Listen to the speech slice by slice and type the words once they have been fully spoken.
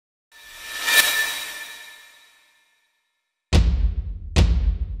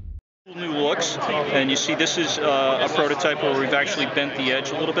works. And you see this is a prototype where we've actually bent the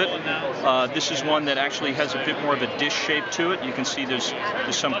edge a little bit. This is one that actually has a bit more of a dish shape to it. You can see there's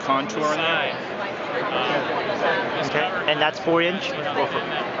some contour in there. Okay, and that's 4-inch?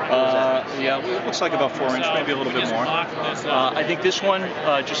 Yeah, it looks like about 4-inch, maybe a little bit more. I think this one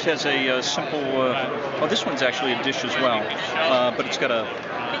just has a simple. Oh, this one's actually a dish as well, but it's got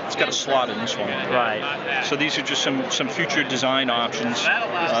a slot in this one. Right. So these are just some future design options.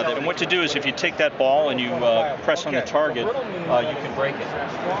 And what to do is if you take that ball and you press on the target, you can break it.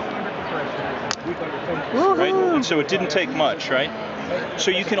 Right? And so it didn't take much, right?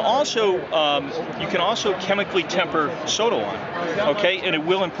 So you can also chemically temper soda lime, okay, and it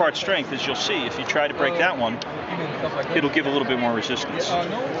will impart strength, as you'll see. If you try to break that one, it'll give a little bit more resistance.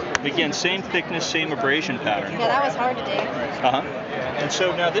 Again, same thickness, same abrasion pattern. Yeah, that was hard to do. And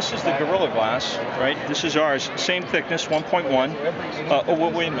so now this is the Gorilla Glass, right? This is ours, same thickness, 1.1. Oh,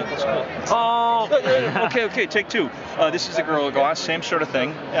 wait a minute. Oh. Okay, take two. This is the Gorilla Glass, same sort of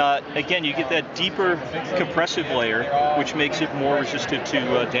thing. Again, you get that deeper compressive layer, which makes it more resistant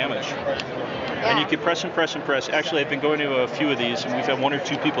to damage. Yeah. And you can press and press and press. Actually, I've been going to a few of these, and we've had 1 or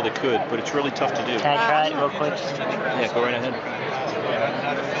 2 people that could, but it's really tough to do. Can I try it real quick? Yeah, go right ahead.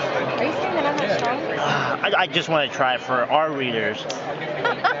 Are you saying that I'm not strong? I just want to try it for our readers.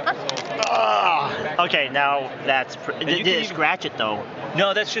 Okay, now that's... Did it scratch it, though?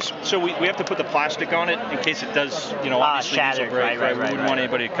 No, that's just... So we have to put the plastic on it in case it does, obviously shattered. Break, Right. We wouldn't want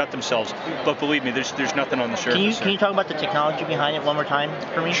anybody to cut themselves. But believe me, there's nothing on the surface. Can you talk about the technology behind it one more time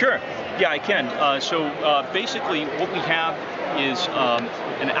for me? Sure. Yeah, I can. So basically what we have is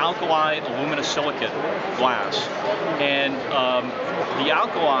an alkali aluminosilicate glass. And the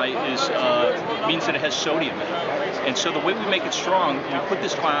alkali means that it has sodium in it. And so the way we make it strong, we put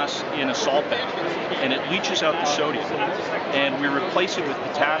this glass in a salt bath, and it leaches out the sodium. And we replace it with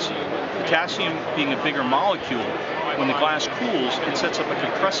potassium. Potassium being a bigger molecule, when the glass cools, it sets up a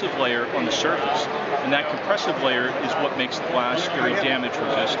compressive layer on the surface. And that compressive layer is what makes the glass very damage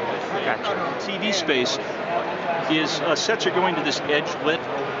resistant. Gotcha. TV space is sets are going to this edge-lit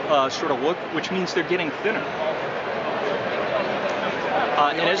sort of look, which means they're getting thinner.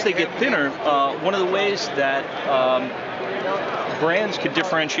 And as they get thinner, one of the ways that brands could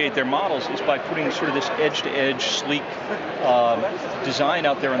differentiate their models is by putting sort of this edge-to-edge, sleek design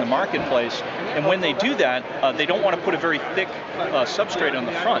out there in the marketplace. And when they do that, they don't want to put a very thick substrate on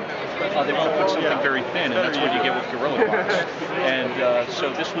the front. They want to put something very thin, and that's what you get with Gorilla Glass. And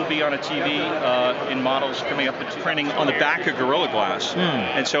so this will be on a TV in models coming up into printing on the back of Gorilla Glass.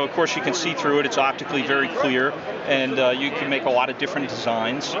 And so, of course, you can see through it. It's optically very clear, and you can make a lot of different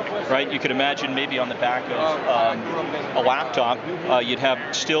designs, right? You could imagine maybe on the back of a laptop, you'd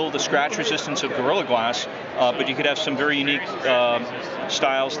have still the scratch resistance of Gorilla Glass, but you could have some very unique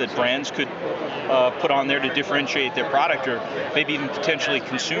styles that brands could put on there to differentiate their product, or maybe even potentially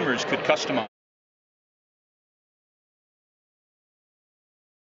consumers could customize.